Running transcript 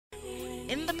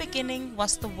In the beginning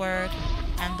was the Word,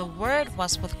 and the Word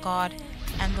was with God,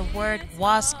 and the Word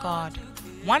was God.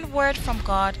 One word from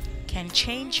God can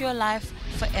change your life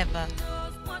forever.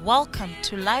 Welcome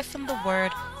to Life in the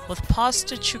Word with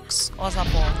Pastor CHUKS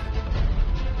Ozabor.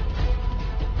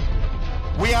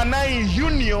 We are now in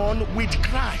union with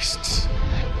Christ.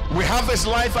 We have his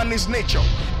life and his nature,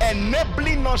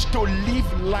 enabling us to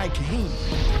live like him.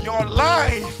 Your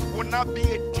life will not be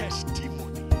a testimony.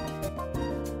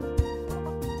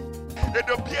 It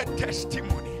will be a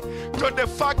testimony to the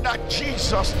fact that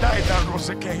Jesus died and rose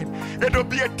again. It will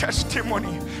be a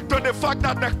testimony to the fact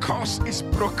that the curse is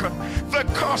broken, the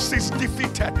curse is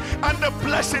defeated, and the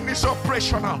blessing is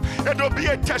operational. It will be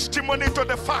a testimony to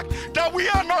the fact that we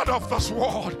are not of this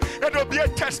world. It will be a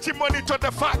testimony to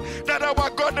the fact that our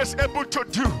God is able to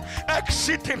do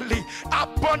exceedingly,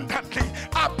 abundantly,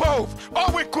 above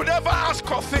all we could ever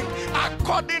ask or think,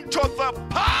 according to the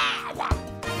power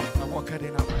that worketh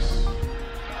in us.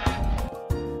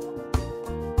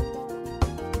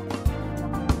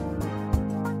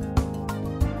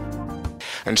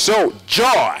 And so,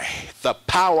 joy, the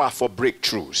power for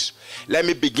breakthroughs. Let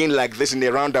me begin like this in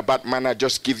a roundabout manner,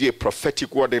 just give you a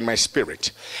prophetic word in my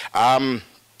spirit. By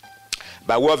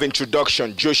way of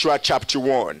introduction, Joshua chapter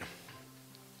 1.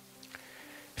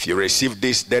 If you receive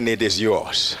this, then it is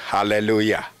yours.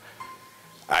 Hallelujah.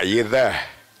 Are you there?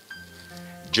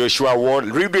 Joshua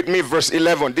 1, read with me verse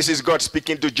 11. This is God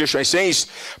speaking to Joshua. He says,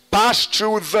 pass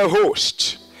through the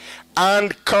host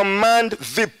and command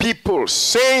the people,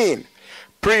 saying,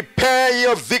 prepare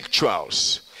your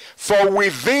victuals, for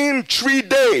within 3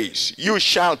 days you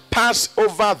shall pass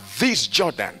over this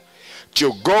Jordan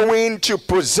to go in to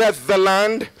possess the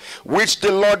land which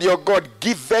the Lord your God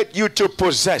giveth you to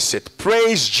possess it.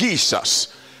 Praise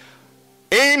Jesus.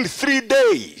 In 3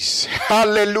 days.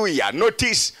 Hallelujah.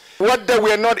 Notice what they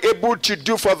were not able to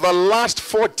do for the last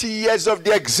 40 years of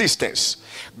their existence.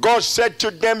 God said to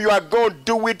them, you are going to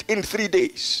do it in 3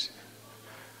 days.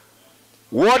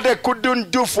 What they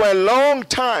couldn't do for a long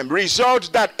time, results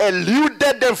that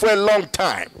eluded them for a long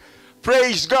time.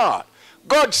 Praise God.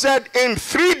 God said, in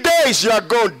 3 days you are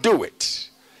going to do it.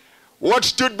 What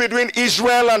stood between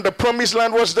Israel and the promised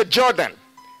land was the Jordan.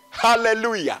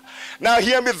 Hallelujah. Now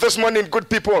hear me this morning, good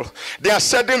people. There are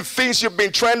certain things you've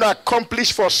been trying to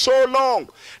accomplish for so long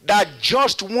that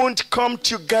just won't come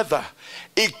together.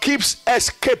 It keeps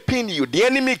escaping you. The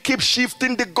enemy keeps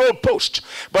shifting the goalpost.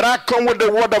 But I come with the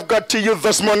word of God to you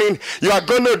this morning. You are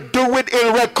going to do it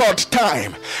in record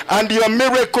time. And your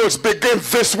miracles begin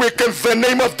this week in the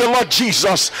name of the Lord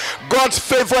Jesus. God's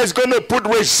favor is going to put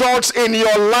results in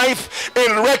your life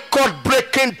in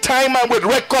record-breaking time and with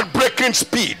record-breaking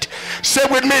speed. Say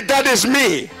with me, that is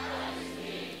me.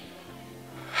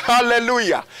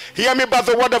 Hallelujah. Hear me by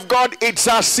the word of God. It's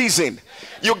our season.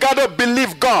 You got to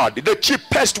believe God. The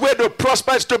cheapest way to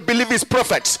prosper is to believe his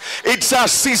prophets. It's our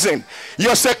season.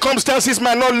 Your circumstances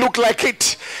might not look like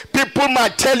it. People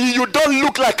might tell you you don't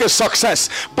look like a success.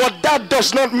 But that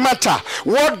does not matter.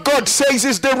 What God says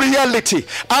is the reality.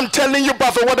 I'm telling you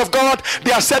by the word of God,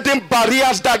 there are certain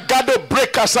barriers that got to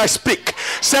break as I speak.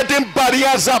 Certain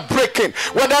barriers are breaking.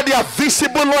 Whether they are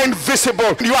visible or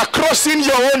invisible. You are crossing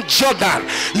your own Jordan.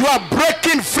 You are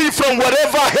breaking free from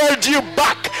whatever held you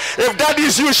back. If that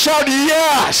is you, shout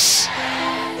yes.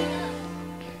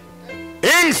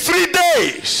 In 3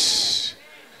 days.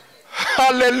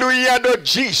 Hallelujah to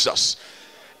Jesus.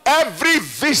 Every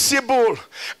visible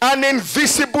and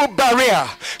invisible barrier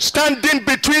standing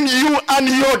between you and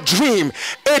your dream,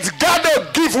 it's got to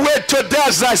give way today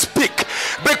as I speak.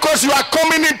 Because you are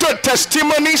coming into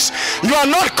testimonies. You are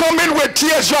not coming with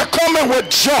tears. You are coming with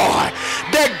joy.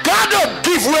 They got to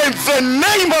give way in the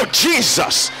name of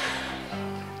Jesus.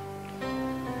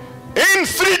 In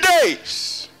 3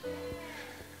 days.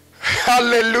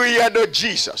 Hallelujah to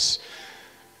Jesus.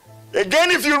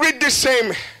 Again, if you read the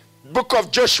same book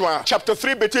of Joshua, chapter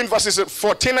 3, between verses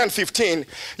 14 and 15,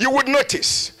 you would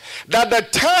notice that the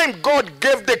time God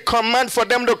gave the command for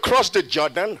them to cross the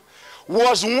Jordan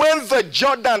was when the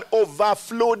Jordan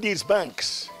overflowed its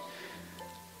banks.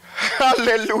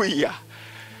 Hallelujah.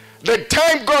 The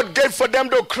time God gave for them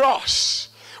to cross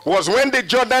was when the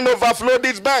Jordan overflowed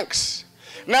its banks.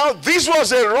 Now, this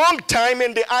was a wrong time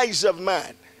in the eyes of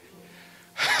man.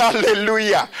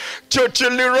 Hallelujah.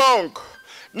 Totally wrong.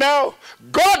 Now,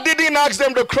 God didn't ask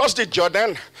them to cross the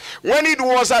Jordan when it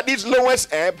was at its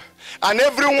lowest ebb and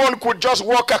everyone could just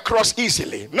walk across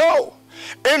easily. No.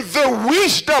 In the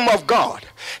wisdom of God,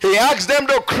 he asked them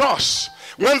to cross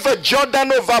when the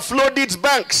Jordan overflowed its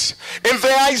banks. In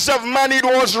the eyes of man, it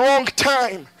was wrong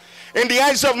time. In the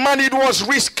eyes of man, it was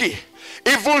risky.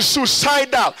 even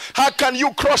suicidal. How can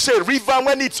you cross a river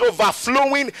when it's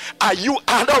overflowing? Are you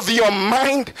out of your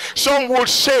mind? Some would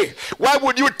say, why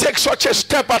would you take such a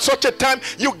step at such a time?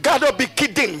 You gotta be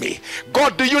kidding me.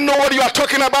 God, do you know what you are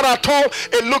talking about at all?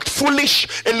 It looked foolish,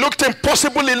 it looked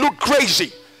impossible, it looked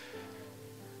crazy.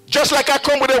 Just like I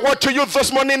come with a word to you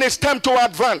this morning, it's time to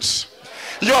advance.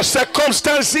 Your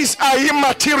circumstances are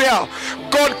immaterial.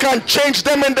 God can change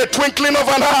them in the twinkling of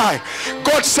an eye.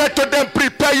 God said to them,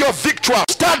 prepare your victory.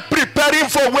 Start preparing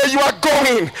for where you are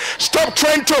going. Stop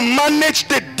trying to manage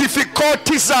the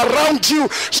difficulties around you.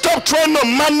 Stop trying to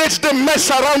manage the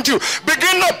mess around you.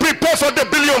 Begin to prepare for the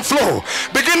billion flow.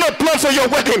 Begin to plan for your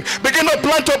wedding. Begin to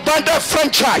plan to buy that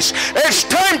franchise. It's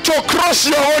time to cross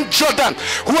your own Jordan.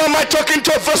 Who am I talking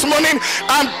to this morning?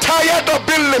 I'm tired of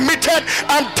being limited.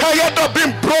 I'm tired of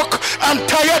being broke. I'm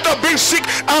tired of being sick.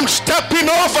 I'm stepping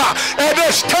over. It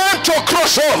is time to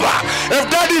cross over.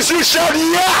 If that is you, shout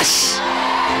yes.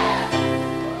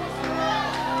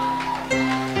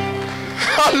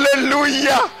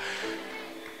 Hallelujah.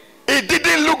 It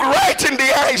didn't look right in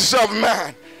the eyes of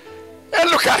man. And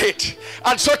look at it.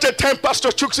 At such a time,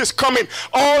 Pastor CHUKS is coming.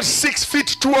 All 6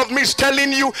 feet 2 of me is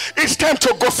telling you it's time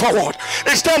to go forward.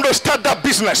 It's time to start that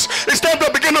business. It's time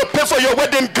to begin to pay for your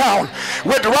wedding gown.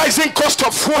 With rising cost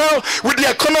of fuel, with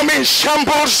the economy in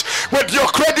shambles, with your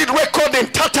credit record in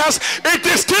tatters, it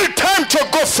is still time to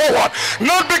go forward.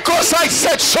 Not because I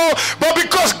said so, but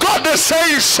because God is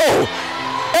saying so.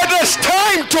 It is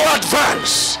time to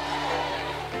advance.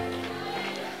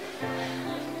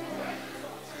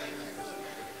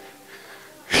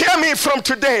 Hear me from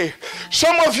today.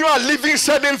 Some of you are leaving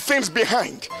certain things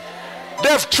behind.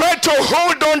 They've tried to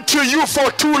hold on to you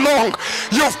for too long.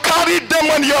 You've carried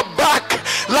them on your back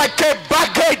like a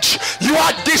baggage. You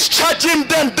are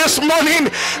discharging them this morning.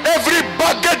 Every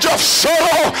baggage of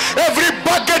sorrow, every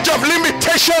baggage of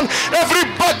limitation, every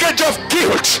baggage of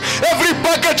guilt, every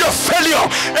baggage of failure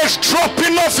is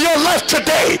dropping off your life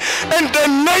today. In the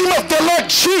name of the Lord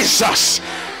Jesus,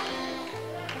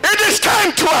 it is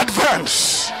time to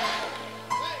advance.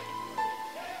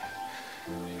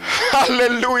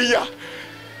 Hallelujah.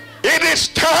 It is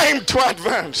time to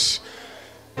advance.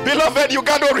 Beloved, you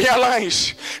got to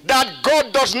realize that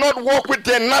God does not work with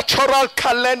the natural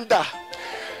calendar.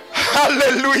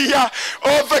 Hallelujah.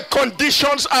 All the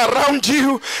conditions around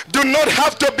you do not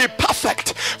have to be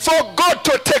perfect for God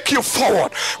to take you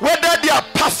forward. Whether they are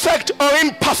perfect or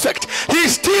imperfect, He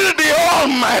is still the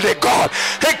Almighty God.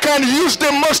 He can use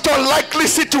the most unlikely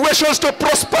situations to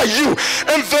prosper you.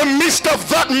 In the midst of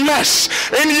that mess,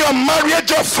 in your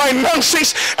marriage or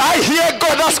finances, I hear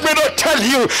God ask me to tell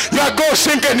you, you are going to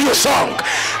sing a new song.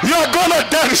 You are going to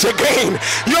dance again.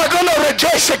 You are going to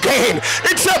rejoice again.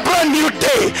 It's a brand new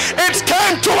day. It's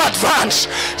time to advance.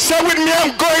 Say with me,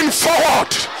 I'm going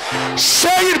forward.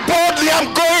 Say it boldly,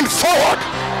 I'm going forward.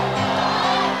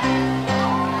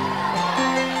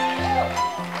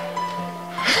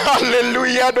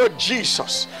 Hallelujah to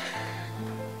Jesus.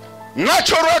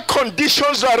 Natural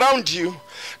conditions around you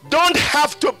don't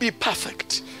have to be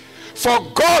perfect for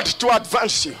God to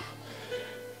advance you.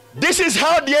 This is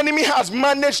how the enemy has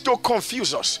managed to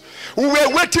confuse us. We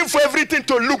were waiting for everything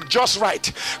to look just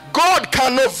right. God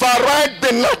can override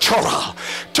the natural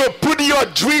to put your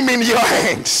dream in your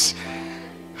hands.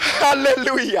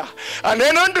 Hallelujah. And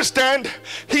then understand,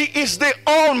 He is the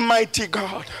Almighty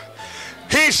God.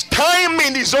 His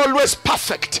timing is always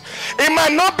perfect. It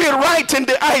might not be right in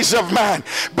the eyes of man,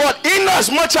 but in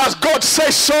as much as God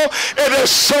says so, it is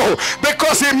so,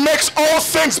 because He makes all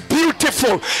things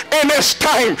beautiful in His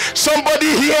time. Somebody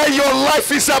here, your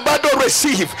life is about to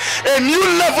receive a new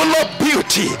level of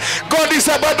beauty. God is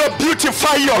about to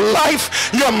beautify your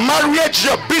life, your marriage,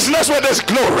 your business with His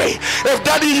glory. If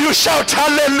that is you, shout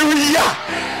hallelujah.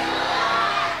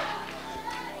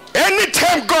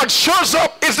 Anytime God shows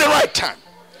up is the right time.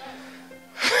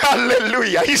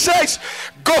 Hallelujah. He says,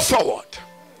 go forward.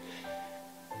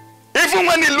 Even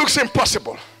when it looks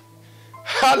impossible.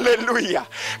 Hallelujah.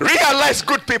 Realize,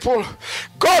 good people,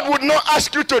 God would not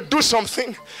ask you to do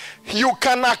something you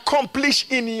can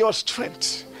accomplish in your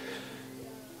strength.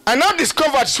 I now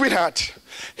discovered, sweetheart,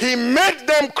 He made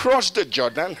them cross the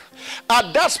Jordan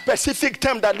at that specific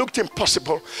time that looked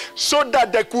impossible so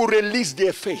that they could release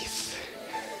their faith.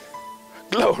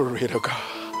 Glory to God.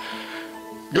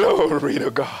 Glory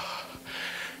to God.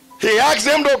 He asked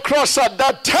them to cross at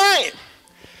that time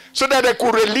so that they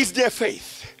could release their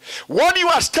faith. What you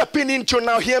are stepping into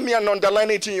now, hear me and underline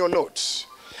it in your notes.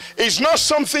 It's not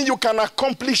something you can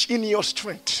accomplish in your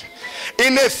strength.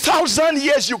 In 1,000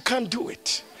 years you can't do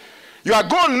it. You are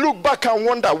going to look back and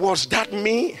wonder, was that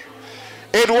me?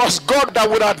 It was God that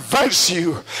would advance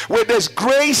you with his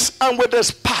grace and with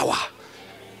his power.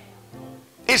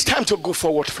 It's time to go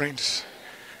forward, friends.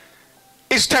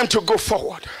 It's time to go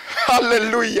forward.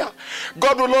 Hallelujah.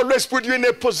 God will always put you in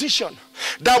a position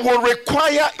that will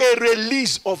require a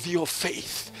release of your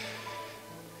faith.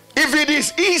 If it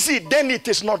is easy, then it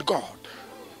is not God.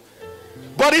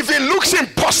 But if it looks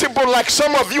impossible like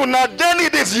some of you now, then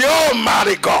it is your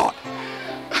mighty God.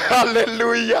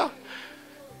 Hallelujah.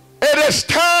 It is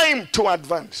time to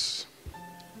advance.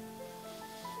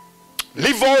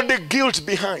 Leave all the guilt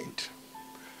behind.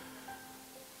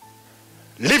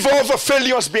 Leave all the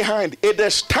failures behind. It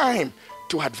is time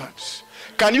to advance.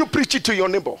 Can you preach it to your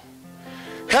neighbor?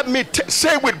 Help me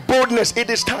say with boldness, it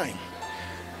is time.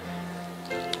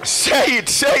 Say it,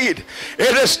 say it.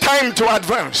 It is time to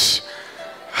advance.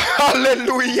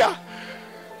 Hallelujah.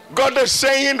 God is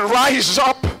saying, rise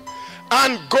up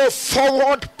and go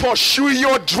forward, pursue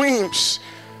your dreams.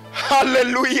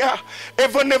 Hallelujah.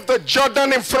 Even if the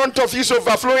Jordan in front of you is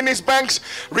overflowing its banks,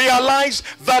 realize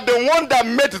that the one that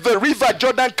made the river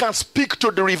Jordan can speak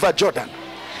to the river Jordan.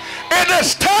 It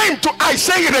is time to, I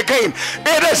say it again,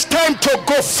 it is time to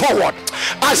go forward.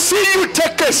 I see you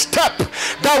take a step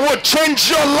that will change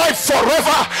your life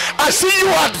forever. I see you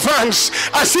advance.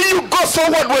 I see you go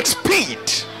forward with speed.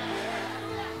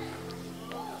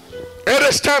 It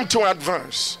is time to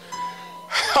advance.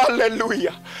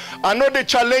 Hallelujah. I know the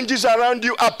challenges around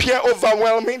you appear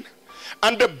overwhelming,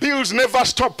 and the bills never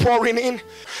stop pouring in.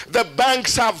 The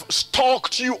banks have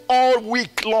stalked you all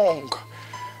week long.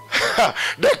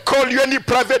 They call you, any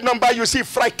private number you see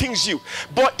frightens you,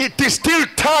 but it is still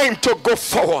time to go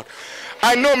forward.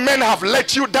 I know men have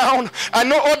let you down. I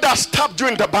know others stabbed you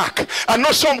in the back. I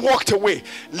know some walked away.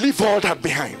 Leave all that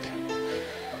behind.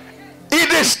 It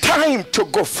is time to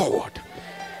go forward.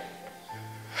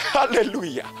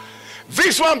 Hallelujah.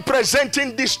 This one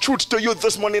presenting this truth to you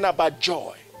this morning about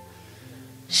joy.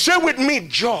 Say with me,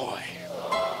 joy.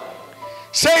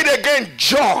 Say it again,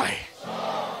 joy.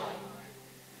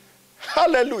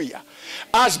 Hallelujah.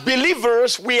 As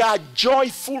believers, we are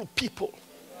joyful people.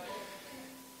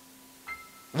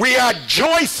 We are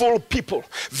joyful people.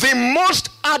 The most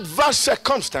adverse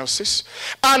circumstances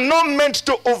are not meant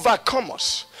to overcome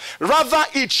us. Rather,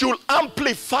 it should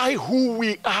amplify who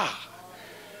we are.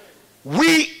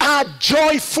 We are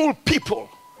joyful people.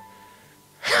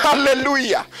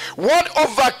 Hallelujah. What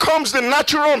overcomes the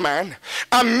natural man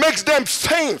and makes them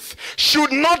faint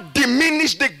should not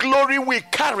diminish the glory we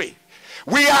carry.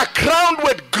 We are crowned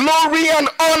with glory and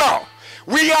honor.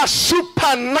 We are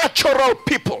supernatural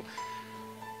people.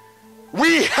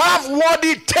 We have what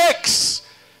it takes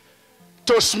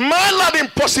to smile at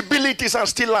impossibilities and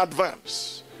still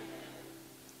advance.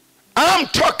 I'm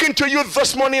talking to you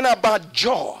this morning about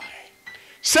joy.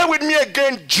 Say with me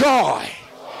again, joy.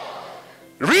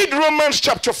 Read Romans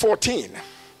chapter 14,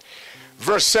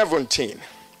 verse 17.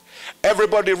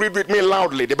 Everybody read with me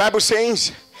loudly. The Bible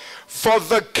says, for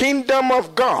the kingdom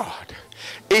of God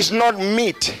is not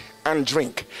meat and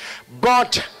drink,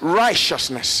 but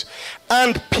righteousness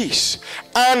and peace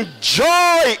and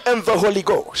joy in the Holy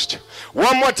Ghost.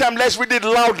 One more time, let's read it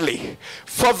loudly.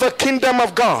 For the kingdom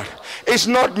of God is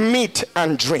not meat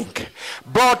and drink,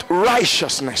 but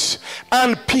righteousness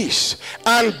and peace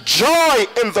and joy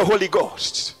in the Holy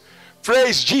Ghost.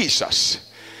 Praise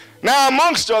Jesus. Now,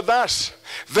 amongst others,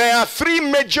 there are three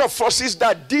major forces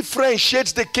that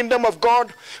differentiates the kingdom of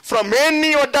God from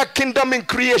any other kingdom in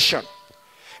creation.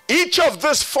 Each of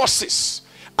these forces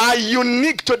are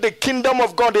unique to the kingdom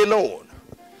of God alone.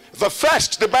 The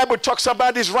first the Bible talks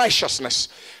about is righteousness.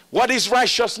 What is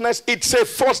righteousness? It's a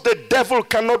force the devil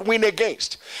cannot win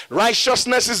against.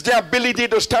 Righteousness is the ability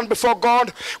to stand before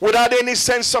God without any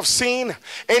sense of sin,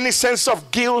 any sense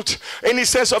of guilt, any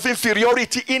sense of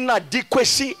inferiority,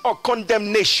 inadequacy, or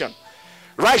condemnation.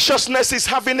 Righteousness is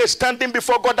having a standing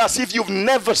before God as if you've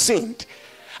never sinned.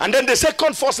 And then the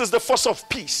second force is the force of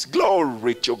peace.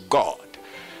 Glory to God.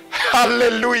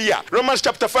 Hallelujah. Romans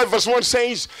chapter 5 verse 1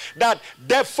 says that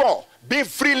therefore, being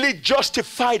freely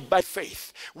justified by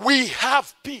faith, we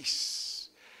have peace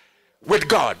with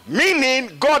God.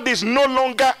 Meaning God is no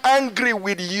longer angry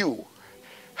with you.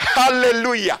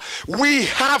 Hallelujah. We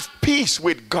have peace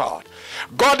with God.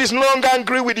 God is no longer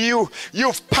angry with you.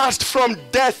 You've passed from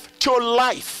death to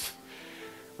life.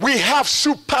 We have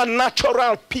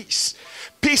supernatural peace.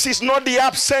 Peace is not the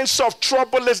absence of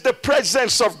trouble, it's the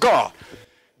presence of God.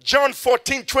 John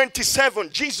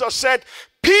 14:27, Jesus said,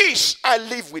 peace I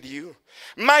leave with you.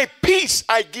 My peace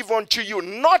I give unto you,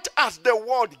 not as the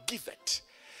world giveth.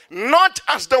 Not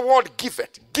as the world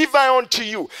giveth, give I unto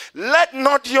you. Let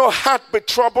not your heart be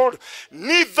troubled,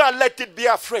 neither let it be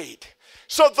afraid.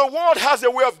 So the world has a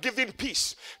way of giving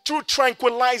peace through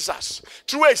tranquilizers,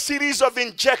 through a series of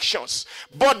injections.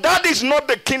 But that is not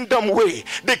the kingdom way.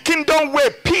 The kingdom way,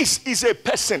 peace is a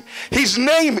person. His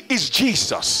name is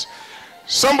Jesus.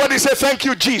 Somebody say, thank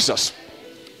you, Jesus.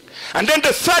 And then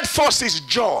the third force is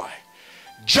joy.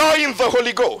 Joy in the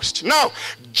Holy Ghost. Now,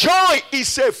 joy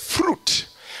is a fruit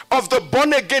of the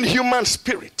born-again human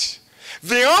spirit.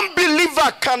 The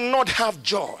unbeliever cannot have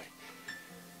joy.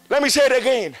 Let me say it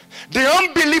again. The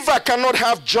unbeliever cannot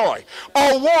have joy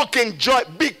or walk in joy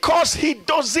because he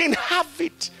doesn't have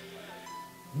it.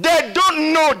 They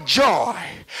don't know joy.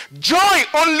 Joy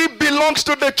only belongs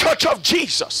to the church of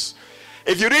Jesus.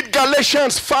 If you read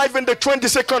Galatians 5 in the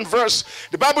 22nd verse,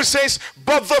 the Bible says,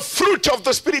 but the fruit of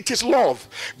the Spirit is love,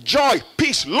 joy,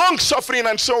 peace, long suffering,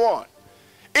 and so on.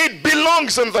 It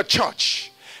belongs in the church.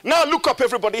 Now look up,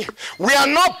 everybody. We are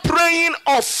not praying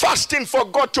or fasting for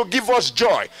God to give us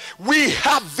joy. We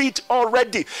have it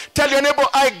already. Tell your neighbor,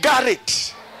 I got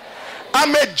it.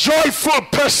 I'm a joyful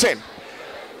person.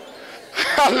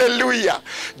 Hallelujah.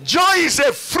 Joy is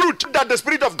a fruit that the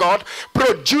Spirit of God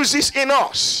produces in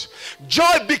us.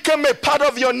 Joy became a part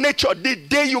of your nature the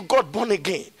day you got born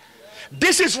again.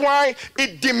 This is why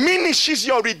it diminishes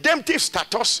your redemptive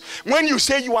status when you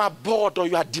say you are bored or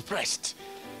you are depressed.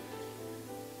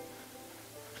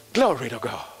 Glory to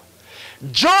God.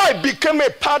 Joy became a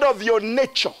part of your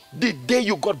nature the day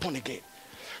you got born again.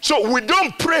 So we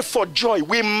don't pray for joy,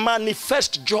 we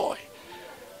manifest joy.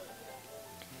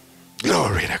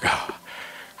 Glory to God.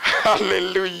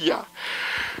 Hallelujah.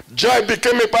 Joy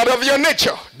became a part of your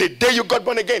nature the day you got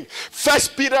born again. 1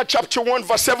 Peter chapter 1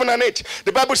 verse 7 and 8.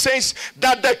 The Bible says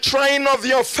that the trying of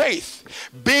your faith,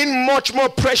 being much more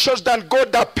precious than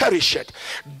gold that perisheth,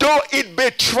 though it be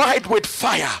tried with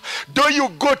fire, though you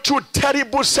go through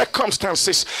terrible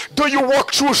circumstances, though you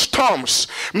walk through storms,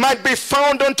 might be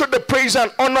found unto the praise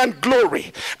and honor and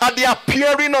glory at the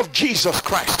appearing of Jesus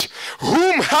Christ,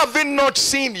 whom having not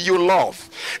seen you love,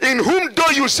 in whom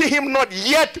though you see him not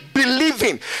yet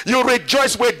believing, you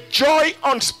rejoice with joy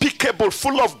unspeakable,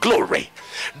 full of glory.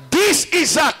 This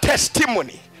is our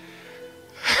testimony.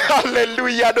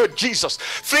 Hallelujah to Jesus.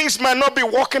 Things might not be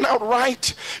working out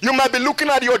right. You might be looking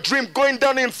at your dream going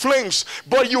down in flames,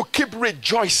 but you keep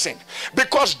rejoicing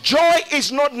because joy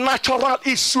is not natural,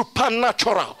 it's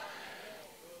supernatural.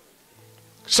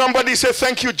 Somebody say,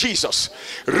 thank you, Jesus.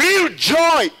 Real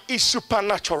joy is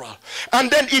supernatural, and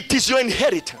then it is your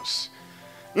inheritance.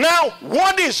 Now,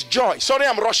 what is joy? Sorry,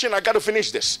 I'm rushing. I got to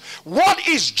finish this. What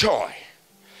is joy?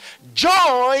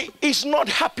 Joy is not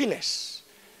happiness.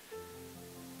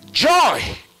 Joy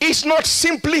is not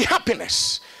simply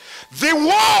happiness. The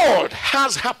world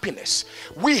has happiness.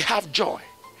 We have joy.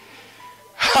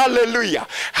 Hallelujah.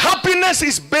 Happiness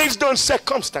is based on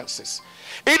circumstances.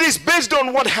 It is based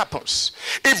on what happens.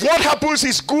 If what happens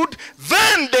is good,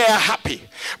 then they are happy.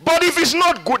 But if it's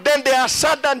not good, then they are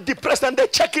sad and depressed and they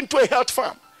check into a health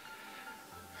farm.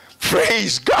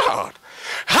 Praise God.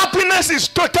 Happiness is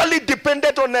totally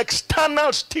dependent on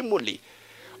external stimuli,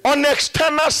 on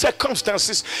external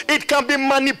circumstances. It can be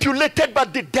manipulated by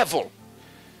the devil.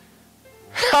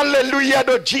 Hallelujah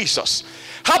to Jesus.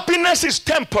 Happiness is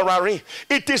temporary.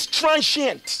 It is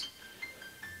transient.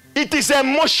 It is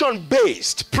emotion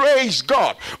based. Praise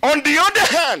God. On the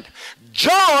other hand,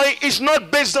 joy is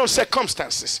not based on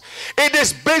circumstances. It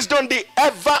is based on the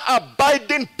ever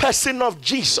abiding person of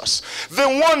Jesus, the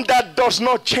one that does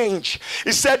not change.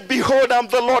 He said, behold, I'm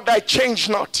the Lord, I change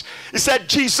not. He said,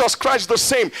 Jesus Christ the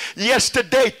same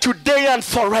yesterday, today, and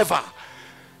forever.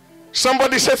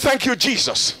 Somebody say, thank you,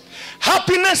 Jesus.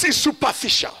 Happiness is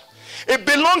superficial. It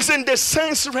belongs in the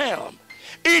sense realm.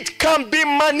 It can be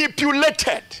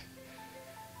manipulated.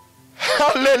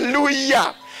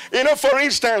 Hallelujah. You know, for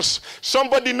instance,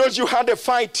 somebody knows you had a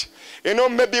fight, you know,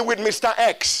 maybe with Mr.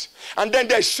 X, and then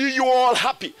they see you all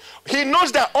happy. He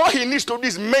knows that all he needs to do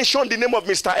is mention the name of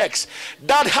Mr. X.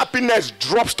 That happiness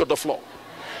drops to the floor.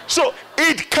 So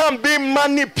it can be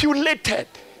manipulated.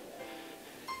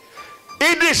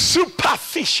 It is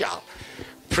superficial.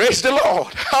 Praise the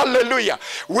Lord. Hallelujah.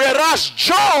 Whereas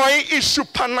joy is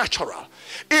supernatural.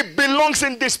 It belongs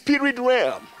in the spirit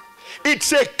realm.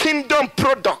 It's a kingdom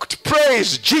product.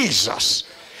 Praise Jesus.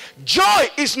 Joy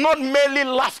is not merely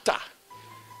laughter.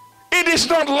 It is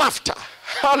not laughter.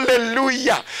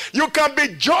 Hallelujah. You can be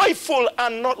joyful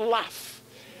and not laugh.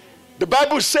 The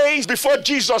Bible says before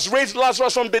Jesus raised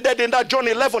Lazarus from the dead in that John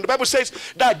 11, the Bible says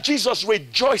that Jesus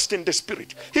rejoiced in the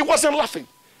spirit. He wasn't laughing.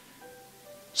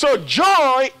 So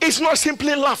joy is not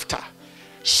simply laughter.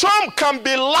 Some can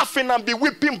be laughing and be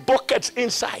whipping buckets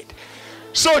inside.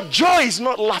 So joy is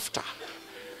not laughter.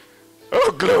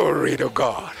 Oh, glory to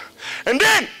God. And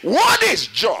then, what is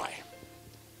joy?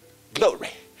 Glory.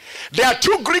 There are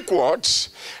two Greek words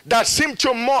that seem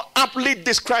to more aptly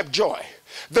describe joy.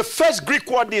 The first Greek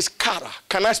word is chara.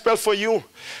 Can I spell for you?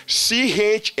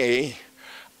 C-H-A-R-A.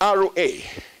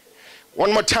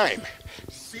 One more time.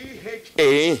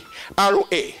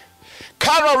 C-H-A-R-A.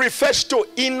 Chara refers to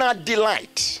inner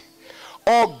delight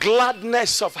or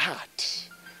gladness of heart.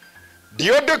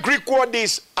 The other Greek word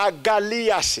is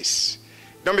agaliasis.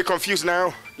 Don't be confused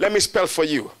now. Let me spell for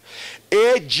you.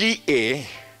 A-G-A-L-L-I-A-S-E-S.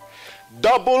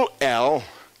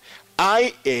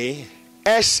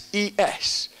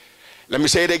 Let me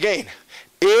say it again.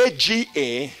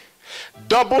 A-G-A-L-L-I-A-S-E-S.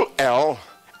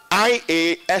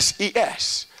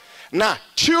 Now,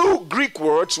 two Greek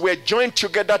words were joined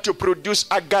together to produce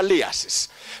agaliasis.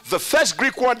 The first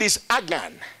Greek word is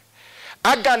agan.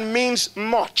 Agan means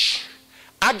much.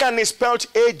 Agan is spelled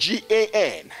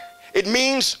A-G-A-N. It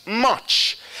means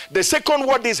much. The second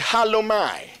word is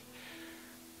halomai.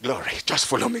 Glory. Just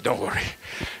follow me, don't worry.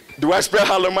 Do I spell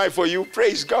halomai for you?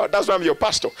 Praise God. That's why I'm your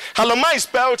pastor. Halomai is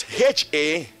spelled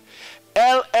H-A-L-L-O-M-A-I.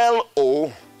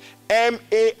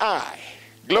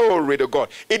 Glory to God.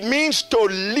 It means to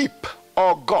leap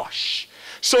or gush.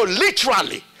 So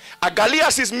literally,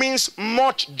 agaliasis means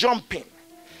much jumping.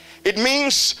 It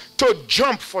means to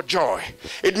jump for joy.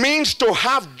 It means to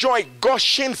have joy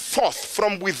gushing forth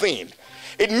from within.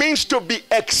 It means to be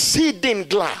exceeding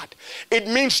glad. It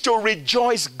means to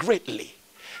rejoice greatly.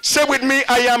 Say with me,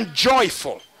 I am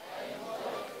joyful.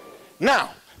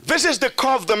 Now, this is the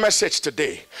core of the message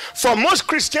today. For most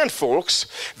Christian folks,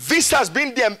 this has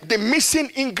been the missing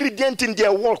ingredient in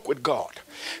their walk with God.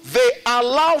 They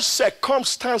allow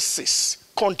circumstances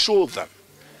control them.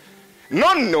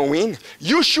 Not knowing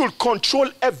you should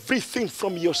control everything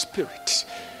from your spirit.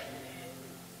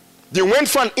 You went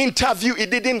for an interview, it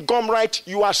didn't come right,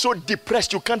 you are so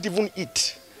depressed you can't even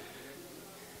eat.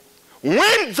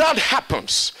 When that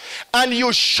happens and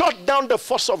you shut down the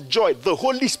force of joy, the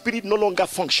Holy Spirit no longer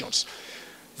functions.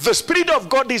 The Spirit of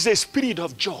God is a spirit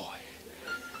of joy.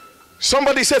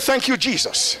 Somebody say, thank you,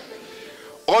 Jesus.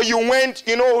 Or you went,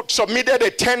 submitted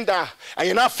a tender and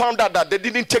you now found out that they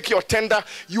didn't take your tender.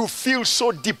 You feel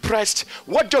so depressed.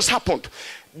 What just happened?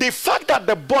 The fact that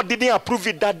the board didn't approve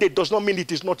it that day does not mean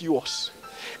it is not yours.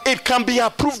 It can be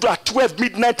approved at 12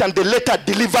 midnight and the letter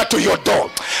delivered to your door.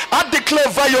 I declare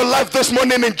over your life this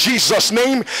morning in Jesus'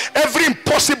 name, every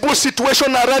impossible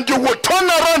situation around you will turn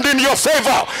around in your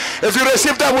favor. If you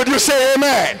receive that, would you say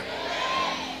amen?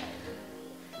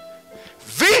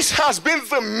 This has been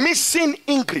the missing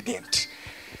ingredient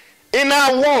in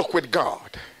our walk with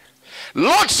God.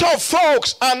 Lots of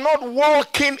folks are not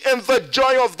walking in the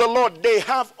joy of the Lord. They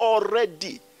have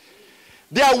already.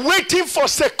 They are waiting for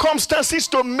circumstances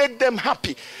to make them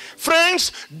happy.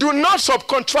 Friends, do not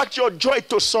subcontract your joy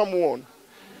to someone.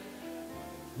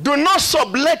 Do not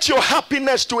sublet your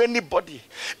happiness to anybody.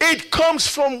 It comes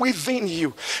from within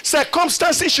you.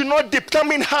 Circumstances should not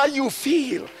determine how you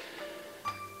feel.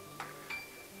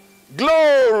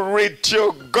 Glory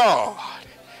to God.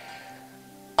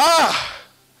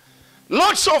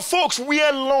 Lots of folks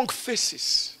wear long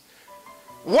faces.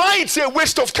 Why it's a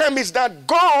waste of time is that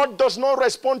God does not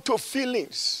respond to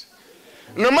feelings.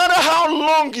 No matter how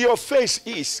long your face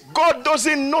is, God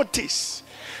doesn't notice.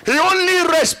 He only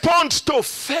responds to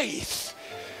faith.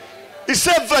 He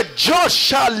said, the just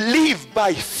shall live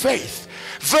by faith.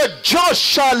 The just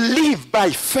shall live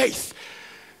by faith.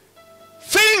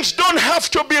 Things don't have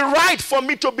to be right for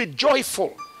me to be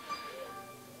joyful.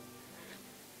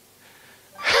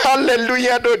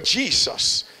 Hallelujah to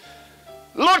Jesus.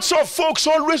 Lots of folks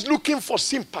always looking for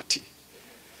sympathy.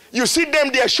 You see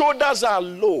them, their shoulders are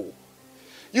low.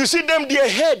 You see them, their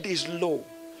head is low.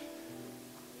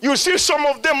 You see some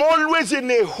of them always in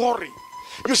a hurry.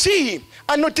 You see,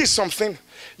 I noticed something.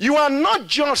 You are not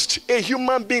just a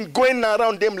human being going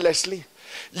around aimlessly.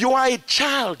 You are a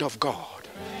child of God.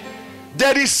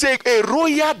 There is a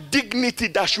royal dignity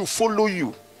that should follow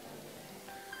you.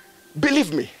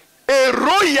 Believe me, a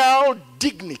royal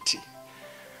dignity.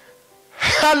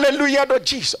 Hallelujah to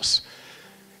Jesus.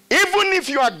 Even if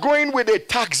you are going with a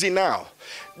taxi now,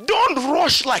 don't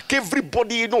rush like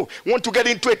everybody, want to get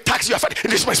into a taxi.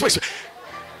 That's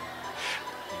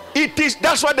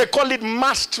why they call it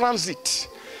mass transit.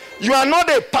 You are not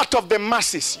a part of the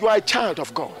masses. You are a child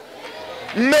of God.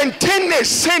 Maintain a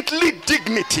saintly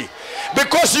dignity,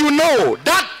 because you know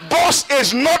that bus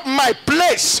is not my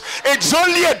place. It's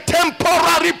only a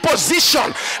temporary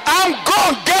position. I'm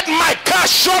going to get my car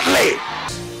shortly.